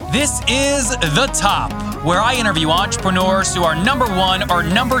This is The Top, where I interview entrepreneurs who are number one or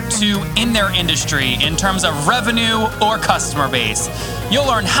number two in their industry in terms of revenue or customer base. You'll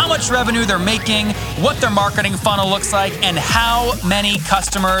learn how much revenue they're making, what their marketing funnel looks like, and how many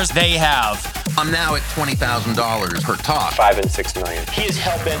customers they have. I'm now at $20,000 per talk. 5 and 6 million. He is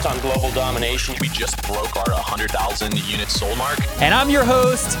hell-bent on global domination. We just broke our 100,000 units sold mark. And I'm your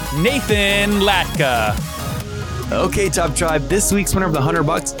host, Nathan Latka. Okay, Top Tribe, this week's winner of the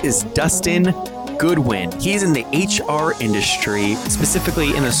 $100 is Dustin Goodwin. He's in the HR industry,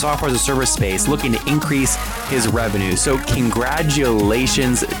 specifically in the software as a service space, looking to increase his revenue. So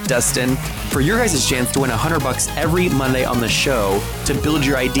congratulations, Dustin. For your guys' chance to win $100 every Monday on the show to build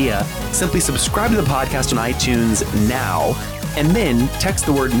your idea, simply subscribe to the podcast on iTunes now, and then text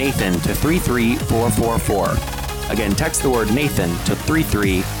the word Nathan to 33444. Again, text the word Nathan to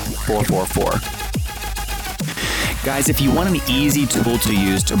 33444. Guys, if you want an easy tool to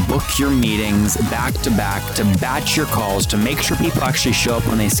use to book your meetings back to back, to batch your calls, to make sure people actually show up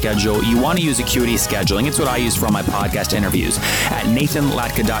when they schedule, you want to use Acuity Scheduling. It's what I use for all my podcast interviews at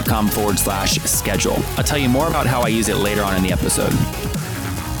nathanlatka.com/schedule. I'll tell you more about how I use it later on in the episode.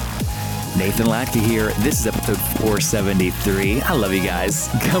 Nathan Latka here. This is episode 473. I love you guys.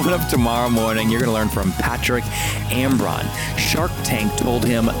 Coming up tomorrow morning, you're going to learn from Patrick Ambron. Shark Tank told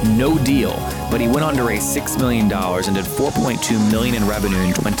him no deal, but he went on to raise $6 million and did $4.2 million in revenue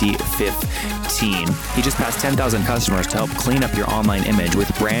in 2015. He just passed 10,000 customers to help clean up your online image with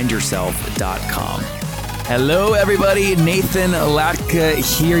brandyourself.com. Hello, everybody. Nathan Latka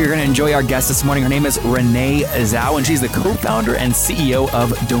here. You're going to enjoy our guest this morning. Her name is Renee Zhao, and she's the co-founder and CEO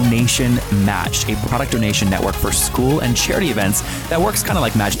of Donation Matched, a product donation network for school and charity events that works kind of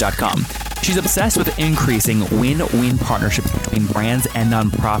like Match.com. She's obsessed with increasing win-win partnerships between brands and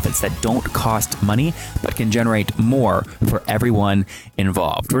nonprofits that don't cost money, but can generate more for everyone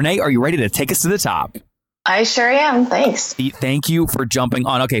involved. Renee, are you ready to take us to the top? I sure am. Thanks. Thank you for jumping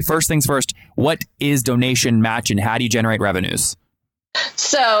on. Okay, first things first, what is Donation Match and how do you generate revenues?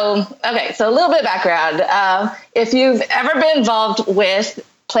 So a little bit of background. If you've ever been involved with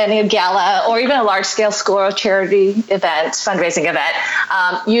planning a gala or even a large-scale school or charity event, fundraising event,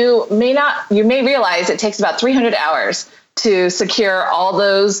 you may realize it takes about 300 hours to secure all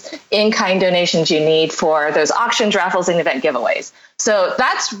those in-kind donations you need for those auctions, raffles, and event giveaways. So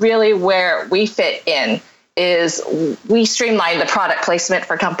that's really where we fit in, is we streamline the product placement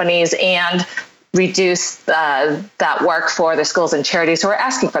for companies and reduce that work for the schools and charities who are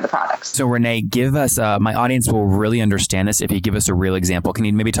asking for the products. So Renee, give us, my audience will really understand this if you give us a real example. Can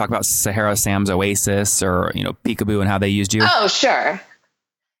you maybe talk about Sahara Sam's Oasis or, Peekaboo and how they used you? Oh, sure.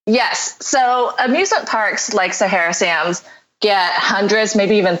 Yes. So amusement parks like Sahara Sam's get hundreds,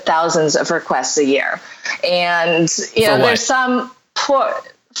 maybe even thousands of requests a year. And, there's some for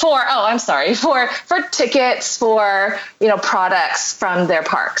tickets for, products from their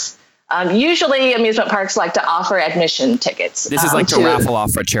parks. Usually amusement parks like to offer admission tickets. This is like to raffle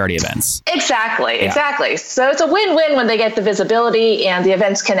off for charity events. Exactly. So it's a win-win when they get the visibility and the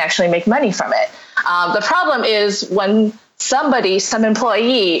events can actually make money from it. The problem is when some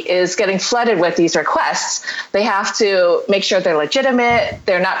employee is getting flooded with these requests, they have to make sure they're legitimate.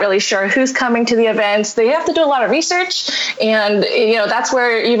 They're not really sure who's coming to the events. They have to do a lot of research. And, that's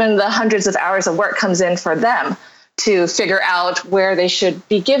where even the hundreds of hours of work comes in for them to figure out where they should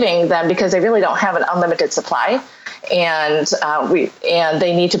be giving them, because they really don't have an unlimited supply. And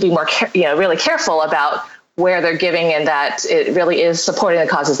they need to be more, really careful about where they're giving and that it really is supporting the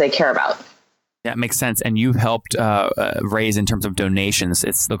causes they care about. That makes sense. And you've helped raise, in terms of donations,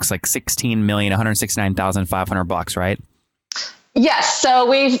 it looks like $16,169,500, right? Yes. So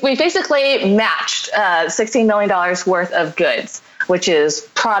we basically matched $16 million worth of goods, which is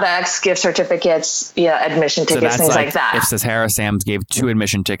products, gift certificates, admission tickets, things like that. If Sahara Sam's gave 2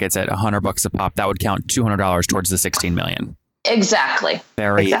 admission tickets at $100 a pop, that would count $200 towards the $16 million. Exactly.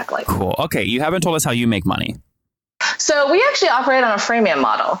 Very cool. Okay. You haven't told us how you make money. So we actually operate on a freemium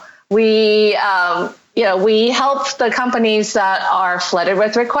model. We help the companies that are flooded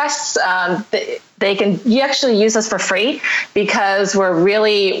with requests. You actually use us for free because we're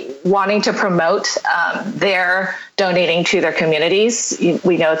really wanting to promote their donating to their communities.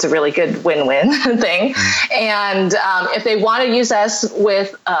 We know it's a really good win-win thing. And if they want to use us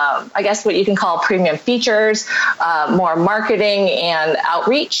with, what you can call premium features, more marketing and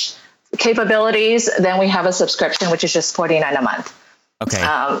outreach capabilities, then we have a subscription, which is just $49 a month. Okay.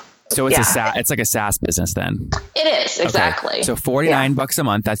 So it's it's like a SaaS business then. It is, exactly. Okay. So $49 a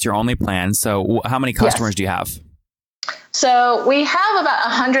month, that's your only plan. So how many customers do you have? So we have about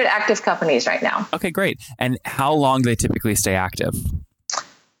 100 active companies right now. Okay, great. And how long do they typically stay active?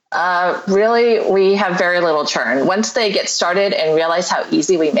 Really, we have very little churn. Once they get started and realize how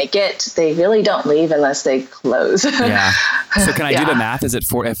easy we make it, they really don't leave unless they close. Yeah. So can I do the math? Is it if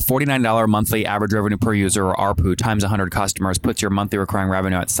 $49 monthly average revenue per user, or ARPU, times 100 customers puts your monthly recurring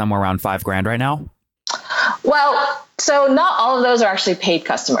revenue at somewhere around $5,000 right now? Well, so not all of those are actually paid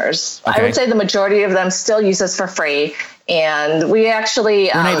customers. Okay. I would say the majority of them still use us for free. And we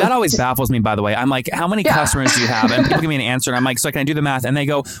actually... Renee, that always baffles me, by the way. I'm like, how many customers do you have? And people give me an answer, and I'm like, so can I do the math? And they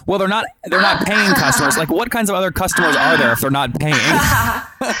go, well, they're not paying customers. Like, what kinds of other customers are there if they're not paying?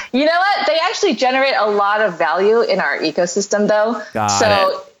 You know what? They actually generate a lot of value in our ecosystem, though. Got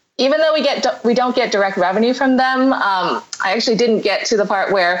it. Even though we don't get direct revenue from them, I actually didn't get to the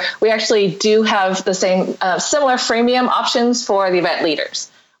part where we actually do have the same similar freemium options for the event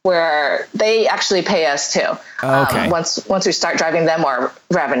leaders, where they actually pay us too. Okay. Once we start driving them more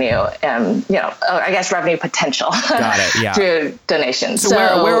revenue and I guess revenue potential. Got it. Yeah. Through donations. So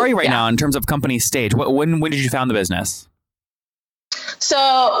where are you right now in terms of company stage? When did you found the business?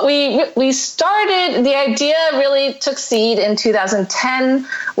 So we started, the idea really took seed in 2010.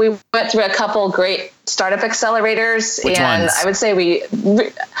 We went through a couple great startup accelerators. Which ones? I would say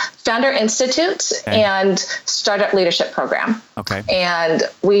Founder Institute and Startup Leadership Program. Okay. And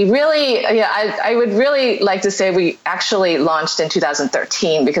we really, I would really like to say we actually launched in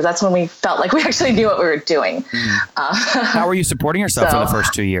 2013 because that's when we felt like we actually knew what we were doing. How are you supporting yourself for the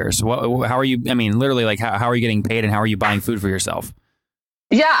first 2 years? How are you, literally, like, how are you getting paid and how are you buying food for yourself?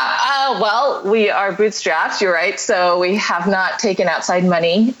 Yeah, well, we are bootstrapped, you're right. So we have not taken outside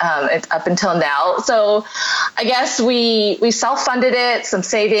money up until now. So I guess we self-funded it, some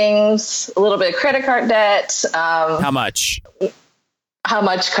savings, a little bit of credit card debt. How much? How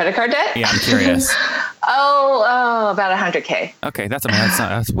much credit card debt? Yeah, I'm curious. about $100K. Okay, that's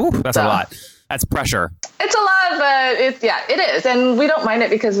a lot. That's pressure. It's a lot, but it is. And we don't mind it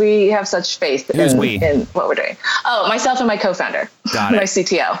because we have such faith in what we're doing. Oh, myself and my co-founder. Got it. My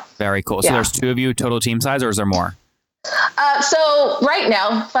CTO. Very cool. So there's two of you total team size, or is there more? So right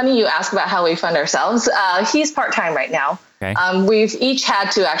now, funny you ask about how we fund ourselves. He's part-time right now. Okay. We've each had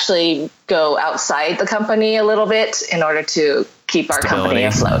to actually go outside the company a little bit in order to keep our company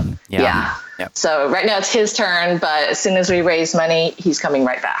afloat. Yeah. Yep. So right now it's his turn, but as soon as we raise money, he's coming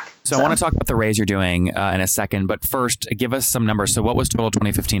right back. So I want to talk about the raise you're doing in a second, but first give us some numbers. So what was total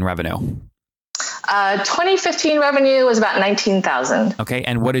 2015 revenue? 2015 revenue was about 19,000. Okay.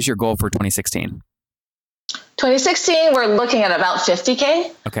 And what is your goal for 2016? 2016, we're looking at about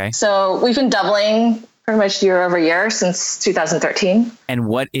 50K. Okay. So we've been doubling pretty much year over year since 2013. And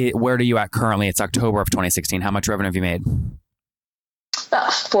where are you at currently? It's October of 2016. How much revenue have you made?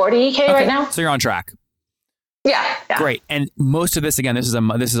 About 40K right now. So you're on track. Yeah. Great. And most of this, again, this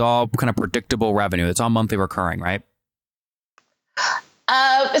is all kind of predictable revenue. It's all monthly recurring, right?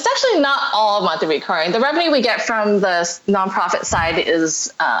 It's actually not all monthly recurring. The revenue we get from the nonprofit side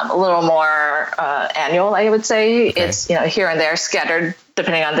is a little more annual, I would say. Okay. It's here and there scattered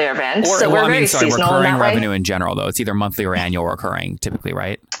depending on the event. Recurring revenue in general, though. It's either monthly or annual recurring, typically,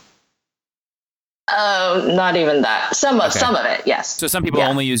 right? Not even that. Some of it, yes. So some people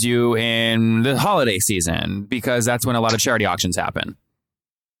only use you in the holiday season because that's when a lot of charity auctions happen.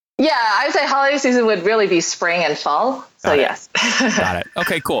 Yeah, I would say holiday season would really be spring and fall. So yes. Got it.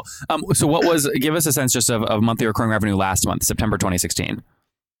 Okay, cool. So give us a sense just of monthly recurring revenue last month, September 2016.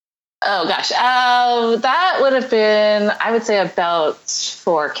 Oh gosh. That would have been, I would say about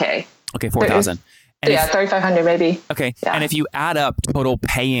 4K. Okay, 4,000. Yeah, 3,500 maybe. Okay. Yeah. And if you add up total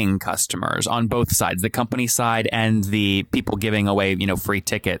paying customers on both sides, the company side and the people giving away, free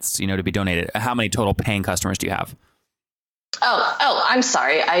tickets, to be donated, how many total paying customers do you have? Oh, I'm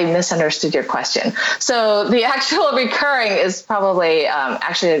sorry. I misunderstood your question. So the actual recurring is probably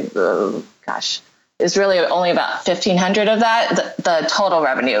is really only about 1,500 of that. The total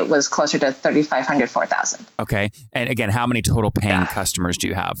revenue was closer to 3,500, 4,000. Okay. And again, how many total paying customers do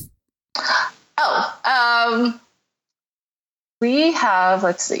you have? We have,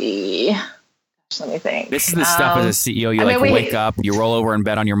 let's see. Let me think. This is the stuff as a CEO, you wake up, you roll over in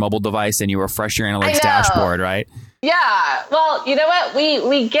bed on your mobile device and you refresh your analytics dashboard, right? Yeah. Well, you know what?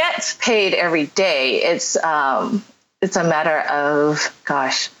 We get paid every day. It's a matter of,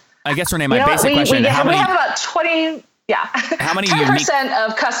 gosh. I guess, Renee, my basic question, how many? We have about 20, how many 10%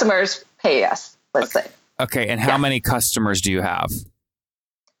 of customers pay us, let's say. Okay. And how many customers do you have?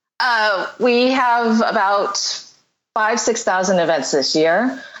 We have about 6,000 events this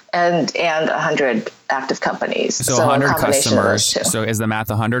year and 100 active companies. So 100 customers. So is the math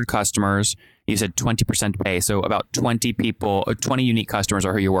 100 customers? You said 20% pay. So about 20 people, 20 unique customers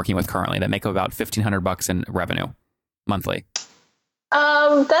are who you're working with currently that make about $1,500 in revenue monthly.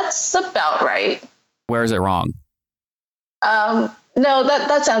 That's about right. Where is it wrong? No,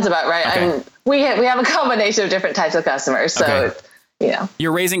 that sounds about right. Okay. We have a combination of different types of customers. So, Okay.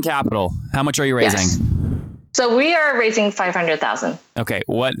 You're raising capital. How much are you raising? Yes. So we are raising $500,000. Okay.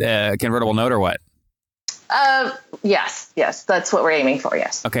 What, convertible note or what? Yes. That's what we're aiming for.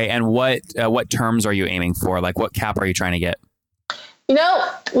 Yes. Okay. And what terms are you aiming for? Like what cap are you trying to get?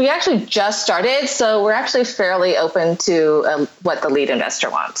 We actually just started, so we're actually fairly open to what the lead investor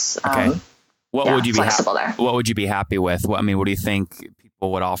wants. Okay. What would you be flexible there? What would you be happy with? What do you think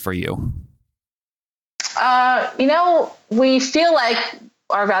people would offer you? We feel like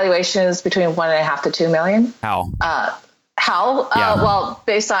our valuation is between 1.5 to 2 million. How? Yeah. Well,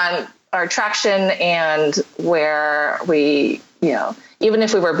 based on our traction and where we, even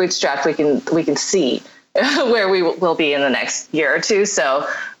if we were bootstrapped, we can see where we will be in the next year or two. So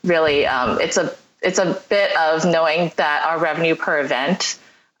really, it's a bit of knowing that our revenue per event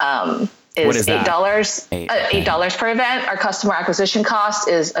is $8. $8 per event. Our customer acquisition cost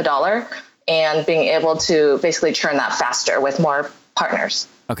is $1, and being able to basically churn that faster with more partners.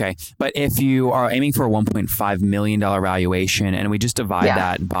 Okay. But if you are aiming for a $1.5 million valuation and we just divide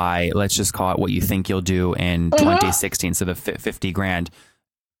that by, let's just call it what you think you'll do in 2016. So the 50 grand,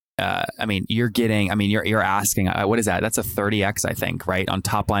 you're asking, what is that? That's a 30X, I think, right? On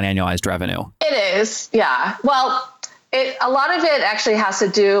top line annualized revenue. It is. Yeah. Well, a lot of it actually has to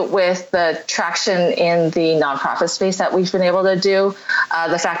do with the traction in the nonprofit space that we've been able to do.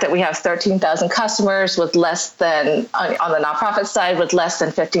 The fact that we have 13,000 customers with less than, on the nonprofit side, with less than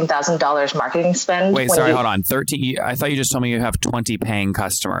 $15,000 marketing spend. Wait, sorry, hold on. 13. I thought you just told me you have 20 paying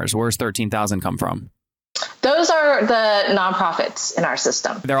customers. Where's 13,000 come from? Those are the nonprofits in our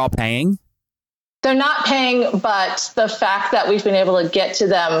system. They're all paying? They're not paying, but the fact that we've been able to get to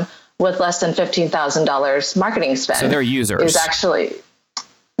them with less than $15,000 marketing spend. So they're users. Is actually,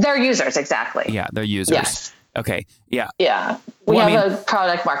 they're users, exactly. Yeah, they're users. Yes. Okay. Yeah. Yeah. We have a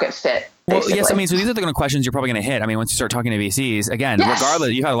product market fit. Basically. Well, yes. So these are the kind of questions you're probably going to hit. Once you start talking to VCs, again,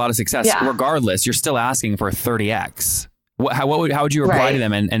 regardless, you've had a lot of success. Yeah. Regardless, you're still asking for 30X. How would you reply to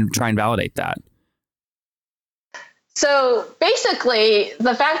them and try and validate that? So basically,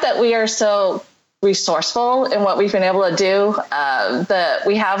 the fact that we are so resourceful in what we've been able to do,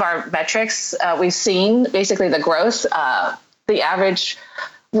 we have our metrics. We've seen basically the growth, the average.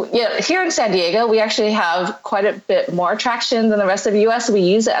 Here in San Diego, we actually have quite a bit more traction than the rest of the U.S. We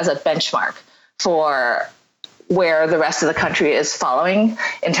use it as a benchmark for where the rest of the country is following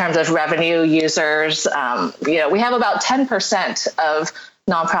in terms of revenue, users. We have about 10% of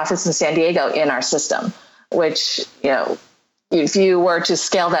nonprofits in San Diego in our system, which, if you were to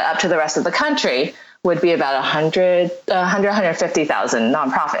scale that up to the rest of the country, would be about 150,000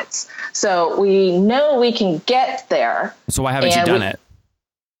 nonprofits. So we know we can get there. So why haven't you done it?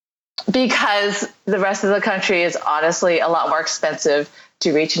 Because the rest of the country is honestly a lot more expensive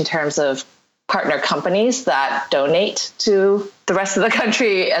to reach in terms of partner companies that donate to the rest of the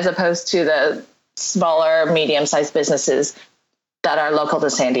country, as opposed to the smaller, medium-sized businesses that are local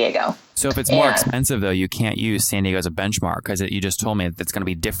to San Diego. So if it's more expensive, though, you can't use San Diego as a benchmark, because you just told me that it's going to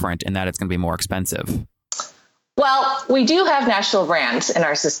be different in that it's going to be more expensive. Well, we do have national brands in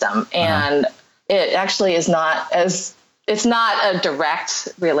our system, and it actually is it's not a direct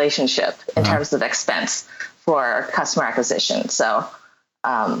relationship in terms of expense for customer acquisition. So,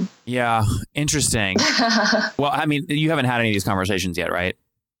 yeah, interesting. Well, you haven't had any of these conversations yet, right?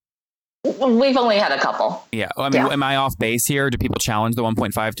 We've only had a couple. Yeah. Am I off base here? Do people challenge the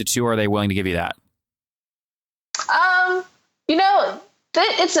 1.5 to 2, or are they willing to give you that?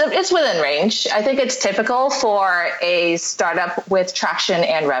 It's within range. I think it's typical for a startup with traction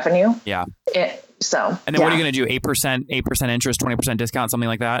and revenue. Yeah. And then what are you going to do? 8% interest, 20% discount, something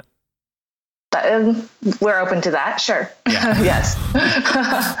like that? We're open to that. Sure. Yeah. Yes.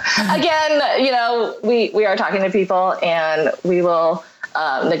 Again, we are talking to people, and we will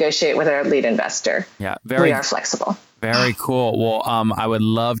negotiate with our lead investor. Yeah. We are flexible. Very cool. Well, I would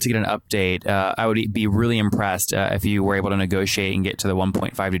love to get an update. I would be really impressed if you were able to negotiate and get to the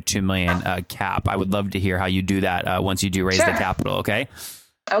 1.5 to 2 million cap. I would love to hear how you do that once you do raise the capital. Okay.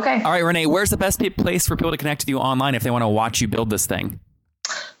 Okay. All right, Renee, where's the best place for people to connect with you online if they want to watch you build this thing?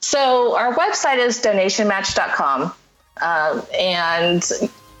 So our website is donationmatch.com. And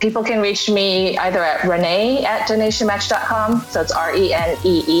people can reach me either at Renee@donationmatch.com. So it's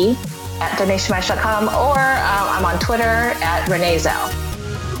RENEE @donationmatch.com, or I'm on Twitter @Renee Zhao.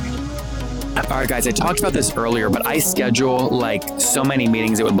 All right, guys, I talked about this earlier, but I schedule like so many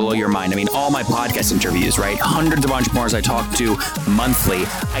meetings it would blow your mind. I mean, all my podcast interviews, right? Hundreds of entrepreneurs I talk to monthly,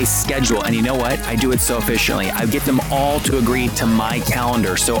 I schedule. And you know what? I do it so efficiently. I get them all to agree to my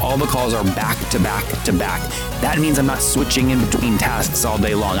calendar. So all the calls are back to back to back. That means I'm not switching in between tasks all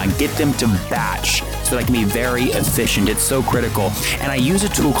day long. I get them to batch so that I can be very efficient. It's so critical. And I use a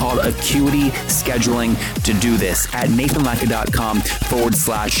tool called Acuity Scheduling to do this at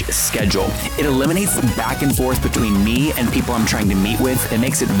nathanlatka.com/schedule. It eliminates the back and forth between me and people I'm trying to meet with. It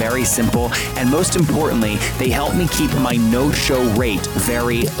makes it very simple. And most importantly, they help me keep my no-show rate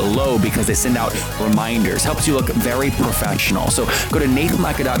very low because they send out reminders. Helps you look very professional. So go to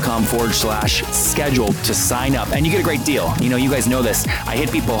nathanlatka.com/schedule to sign up. And you get a great deal. You know, you guys know this. I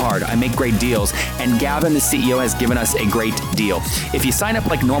hit people hard. I make great deals. And Gavin, the CEO, has given us a great deal. If you sign up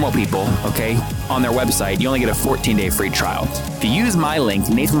like normal people, okay, on their website, you only get a 14-day free trial. If you use my link,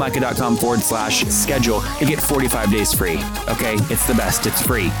 nathanlatka.com/schedule, you get 45 days free. Okay, it's the best. It's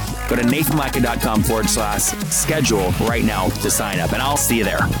free. Go to nathanlatka.com/schedule right now to sign up, and I'll see you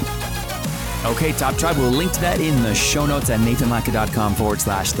there. Okay, Top Tribe, we'll link to that in the show notes at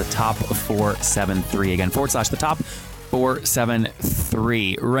nathanlatka.com/the top 473. Again, /the top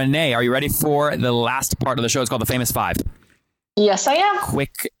 473. Renee, are you ready for the last part of the show? It's called The Famous Five. Yes, I am.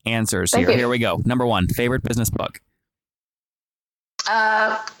 Quick answers Thank here. you. Here we go. Number 1, favorite business book.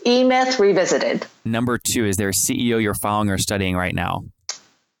 E-Myth Revisited. Number 2, is there a CEO you're following or studying right now?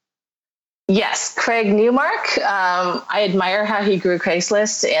 Yes, Craig Newmark. I admire how he grew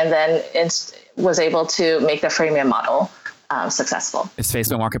Craigslist and then was able to make the freemium model successful. Is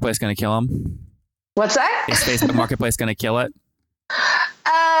Facebook Marketplace going to kill him? What's that? Is Facebook Marketplace going to kill it?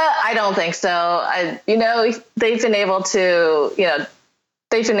 I don't think so. They've been able to,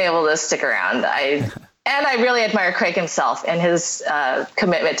 stick around. And I really admire Craig himself and his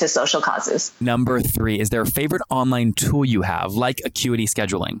commitment to social causes. Number 3, is there a favorite online tool you have, like Acuity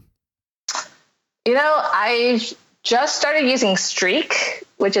Scheduling? I just started using Streak,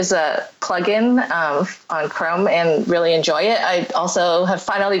 which is a plugin on Chrome, and really enjoy it. I also have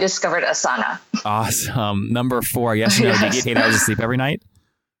finally discovered Asana. Awesome. Number 4, yes or no, do you get 8 hours of sleep every night?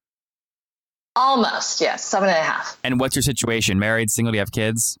 Almost, yes, 7.5. And what's your situation? Married, single, do you have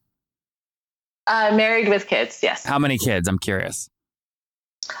kids? Married with kids, yes. How many kids? I'm curious.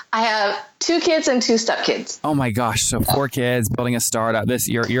 I have 2 kids and 2 stepkids. Oh my gosh. So 4 kids, building a startup.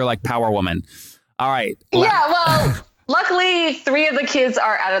 You're like Power Woman. All right. Yeah, well, luckily 3 of the kids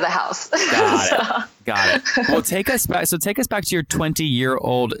are out of the house. Got it. Well, take us back to your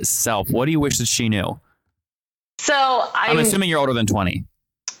 20-year-old self. What do you wish that she knew? So I'm assuming you're older than 20.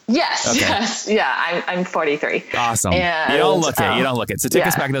 Yes. Okay. Yes. Yeah. I'm 43. Awesome. And, you don't look it. You don't look it. So take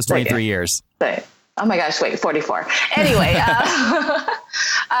us back those 23 years. Oh my gosh, wait, 44. Anyway,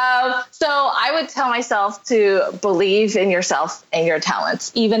 so I would tell myself to believe in yourself and your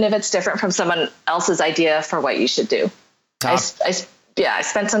talents, even if it's different from someone else's idea for what you should do. I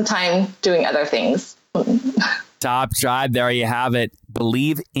spent some time doing other things. Top Tribe, there you have it.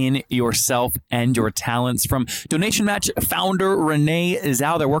 Believe in yourself and your talents. From Donation Match founder Renee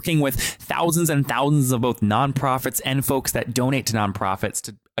Zhao, they're working with thousands and thousands of both nonprofits and folks that donate to nonprofits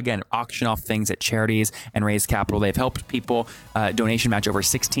to, again, auction off things at charities and raise capital. They've helped people donation match over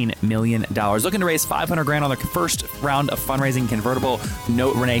 $16 million. Looking to raise $500,000 on their first round of fundraising convertible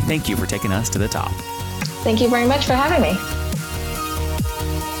note. Renee, thank you for taking us to the top. Thank you very much for having me.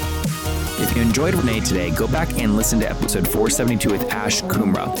 If you enjoyed Renee today, go back and listen to episode 472 with Ash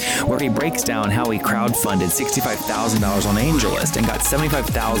Kumra, where he breaks down how he crowdfunded $65,000 on AngelList and got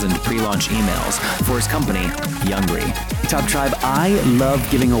 75,000 pre-launch emails for his company, Youngry. Top Tribe, I love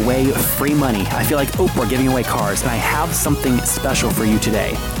giving away free money. I feel like Oprah giving away cars, and I have something special for you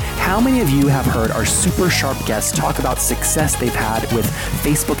today. How many of you have heard our super sharp guests talk about success they've had with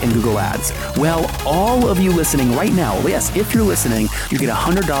Facebook and Google Ads? Well, all of you listening right now, yes, if you're listening, you get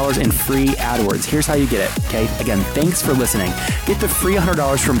 $100 in free AdWords. Here's how you get it, okay? Again, thanks for listening. Get the free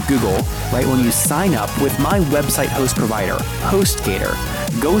 $100 from Google, right, when you sign up with my website host provider, HostGator.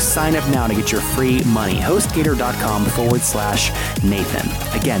 Go sign up now to get your free money. HostGator.com/Nathan.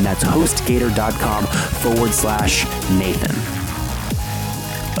 Again, that's HostGator.com/Nathan.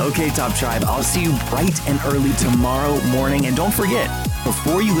 Okay, Top Tribe, I'll see you bright and early tomorrow morning. And don't forget,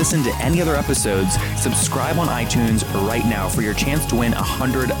 before you listen to any other episodes, subscribe on iTunes right now for your chance to win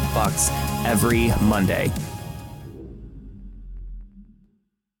 $100 every Monday.